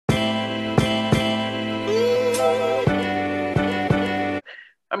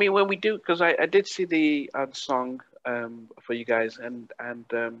I mean, when we do, because I did see the song for you guys, and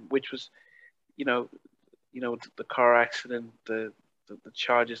which was, you know, the car accident, the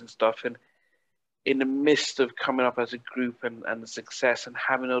charges and stuff, and in the midst of coming up as a group and the success and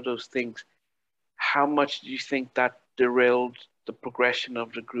having all those things, how much do you think that derailed the progression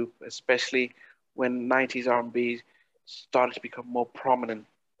of the group, especially when 90s R&B started to become more prominent?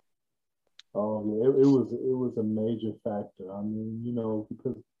 Oh yeah, it was a major factor. I mean,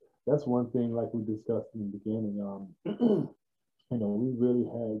 because that's one thing like we discussed in the beginning. We really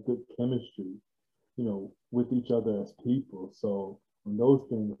had good chemistry, with each other as people. So when those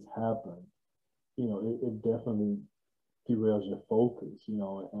things happen, it definitely derails your focus,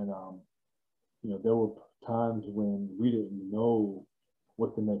 and there were times when we didn't know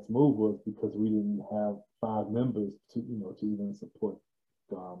what the next move was because we didn't have five members to even support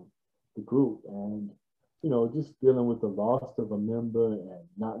um, the group. And, just dealing with the loss of a member and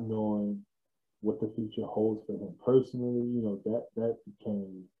not knowing what the future holds for him personally, that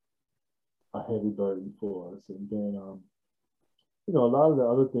became a heavy burden for us. And then, a lot of the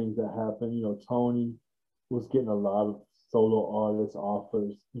other things that happened, Tony was getting a lot of solo artist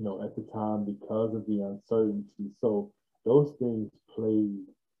offers, at the time because of the uncertainty. So those things played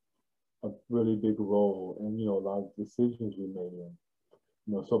a really big role in, a lot of decisions we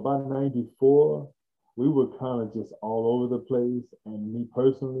made. So by 94, we were kind of just all over the place. And me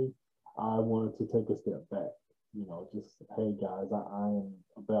personally, I wanted to take a step back, just, hey guys, I am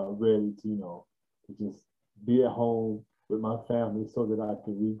about ready to, to just be at home with my family so that I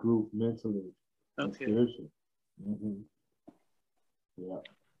can regroup mentally and Okay. spiritually. Mm-hmm. Yeah.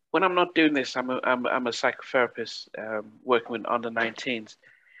 When I'm not doing this, I'm a psychotherapist working with under 19s,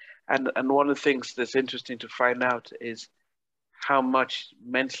 and one of the things that's interesting to find out is how much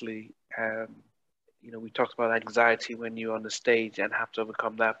mentally, we talked about anxiety when you're on the stage and have to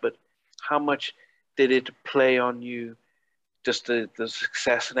overcome that, but how much did it play on you, just the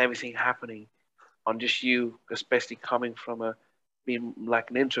success and everything happening on just you, especially coming from a being like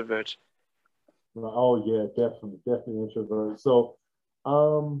an introvert? Oh yeah, definitely introvert. So,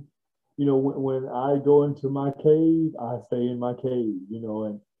 um, when I go into my cave, I stay in my cave,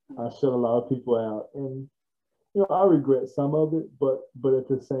 and I shut a lot of people out. And I regret some of it, but at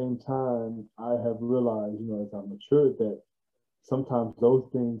the same time, I have realized, as I matured, that sometimes those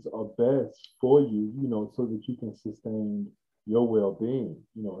things are best for you, so that you can sustain your well-being,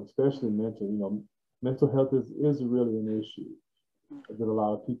 especially mental. Mental health is really an issue that a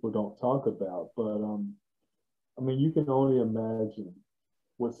lot of people don't talk about. But I mean, you can only imagine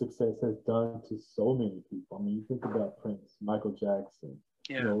what success has done to so many people. I mean, you think about Prince, Michael Jackson,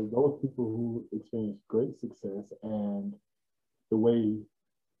 Yeah. those people who experienced great success and the way,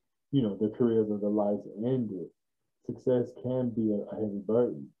 their careers or their lives ended, success can be a heavy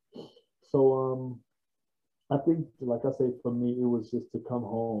burden. So, I think, like I say, for me, it was just to come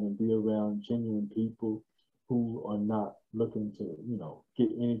home and be around genuine people who are not looking to, get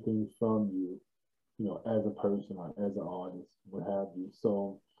anything from you, as a person or as an artist, what have you.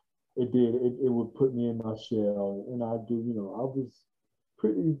 So it would put me in my shell, and I do, I was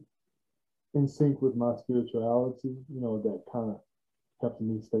pretty in sync with my spirituality, that kind of helped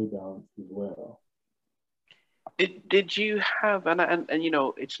me stay balanced as well. Did you have and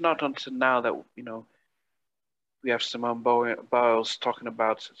it's not until now that we have Simone Biles talking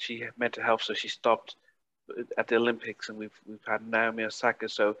about she had mental health, so she stopped at the Olympics, and we've had Naomi Osaka,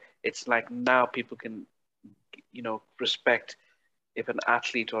 so it's like now people can respect if an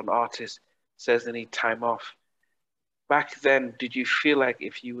athlete or an artist says they need time off. Back then, did you feel like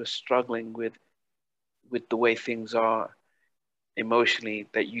if you were struggling with the way things are emotionally,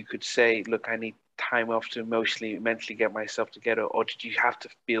 that you could say, look, I need time off to emotionally, mentally get myself together? Or did you have to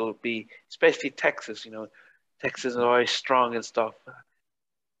be, especially Texas, Texas is always strong and stuff.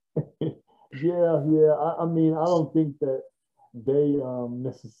 Yeah. I mean, I don't think that they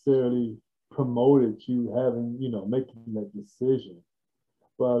necessarily promoted you having, making that decision.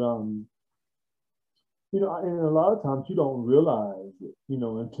 But and a lot of times you don't realize it,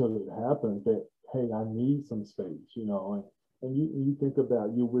 until it happens that, hey, I need some space, and you think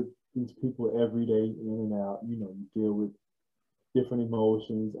about you with these people every day in and out, you deal with different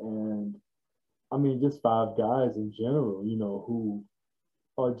emotions. And I mean, just five guys in general, who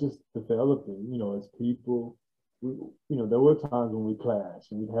are just developing, as people. We, there were times when we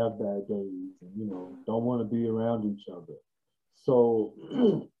clashed and we'd have bad days and, don't want to be around each other. So,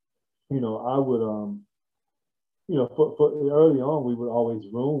 I would, for early on, we would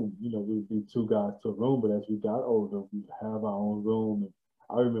always room. We'd be two guys to a room, but as we got older, we'd have our own room. And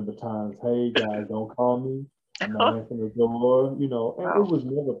I remember times, hey guys, don't call me. I'm not answering the door, you know, and Wow. it was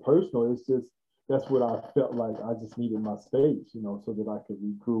never personal. It's just that's what I felt like. I just needed my space, you know, so that I could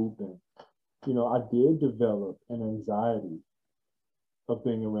regroup. And, you know, I did develop an anxiety of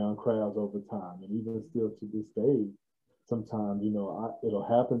being around crowds over time. And even still to this day, sometimes, you know, it'll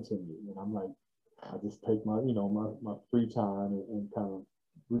happen to me. And I'm like, I just take my, you know, my free time and kind of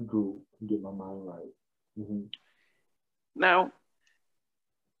regroup and get my mind right. Mm-hmm. Now,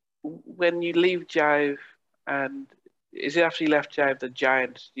 when you leave Jive, and is it after you left Jive the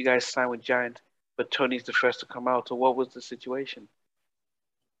Giant? You guys signed with Giant, but Tony's the first to come out, or what was the situation?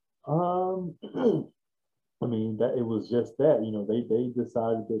 Um, I mean that it was just that, you know, they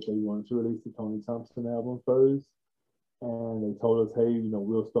decided that they wanted to release the Tony Thompson album first, and they told us, hey, you know,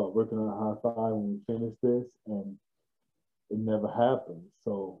 we'll start working on a high five when we finish this, and it never happened.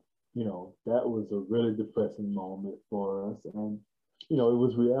 So, you know, that was a really depressing moment for us, and you know, it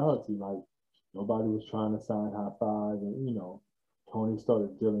was reality. Like nobody was trying to sign high five, and you know, Tony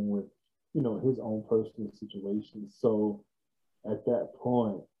started dealing with, you know, his own personal situation. So at that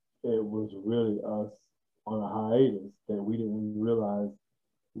point, it was really us on a hiatus that we didn't realize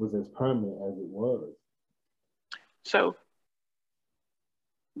was as permanent as it was. So,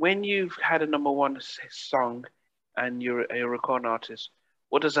 when you've had a number one song and you're a recording artist,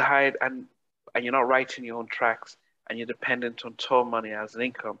 what does a hide and you're not writing your own tracks and you're dependent on tour money as an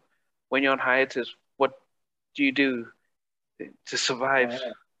income? When you're on hiatus, what do you do to survive?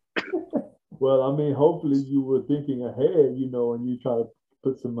 Well, I mean, hopefully you were thinking ahead, you know, and you try to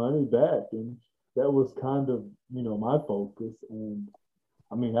put some money back. And that was kind of, you know, my focus. And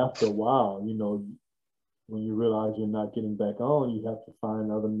I mean, after a while, you know, when you realize you're not getting back on, you have to find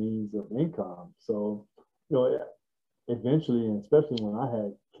other means of income. So, you know, eventually, and especially when I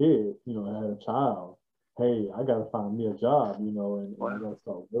had kids, you know, I had a child, hey, I got to find me a job, you know, and I Wow. got to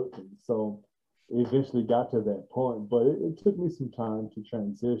start working. So it eventually got to that point, but it took me some time to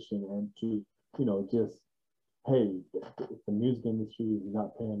transition and to, you know, just, hey, if the music industry is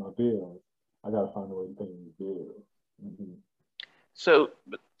not paying my bills, I got to find a way to pay these bills. Mm-hmm. So,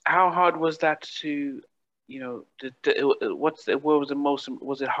 how hard was that to, what was the most,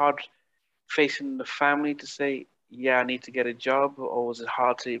 was it hard facing the family to say, yeah, I need to get a job, or was it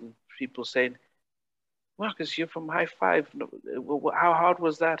hard to even people saying, Marcus, you're from High Five? How hard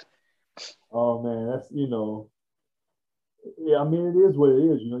was that? Oh man, that's, you know, yeah, I mean, it is what it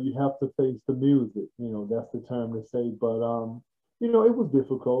is. You know, you have to face the music. You know, that's the term to say. But you know, it was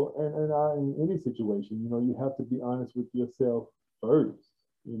difficult, and in any situation, you know, you have to be honest with yourself first.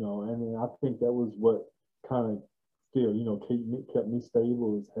 You know, and then I think that was what kind of still, you know, kept me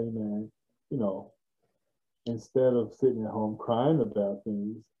stable. Is, hey man, you know, instead of sitting at home crying about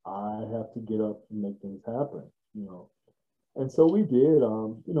things, I have to get up and make things happen. You know, and so we did.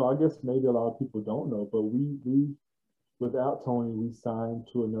 You know, I guess maybe a lot of people don't know, but we without Tony, we signed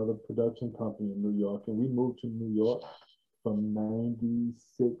to another production company in New York, and we moved to New York from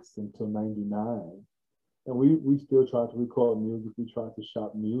 '96 until '99. And we still tried to record music. We tried to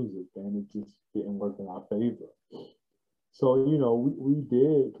shop music, and it just didn't work in our favor. So, you know, we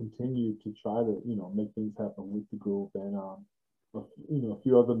did continue to try to, you know, make things happen with the group. And, you know, a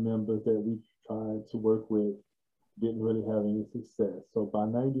few other members that we tried to work with didn't really have any success. So by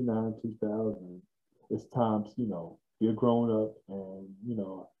 99, 2000, it's time to, you know, be a grown up and, you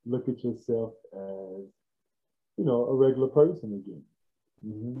know, look at yourself as, you know, a regular person again.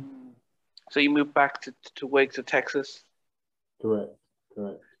 Mm-hmm. Mm. So you moved back to Wake to Texas. Correct.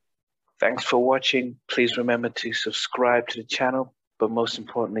 Correct. Thanks for watching. Please remember to subscribe to the channel, but most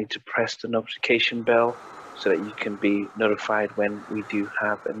importantly, to press the notification bell so that you can be notified when we do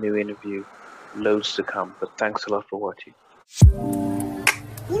have a new interview. Loads to come, but thanks a lot for watching.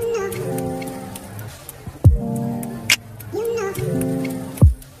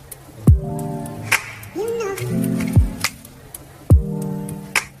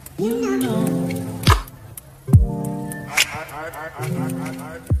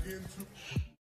 I begin to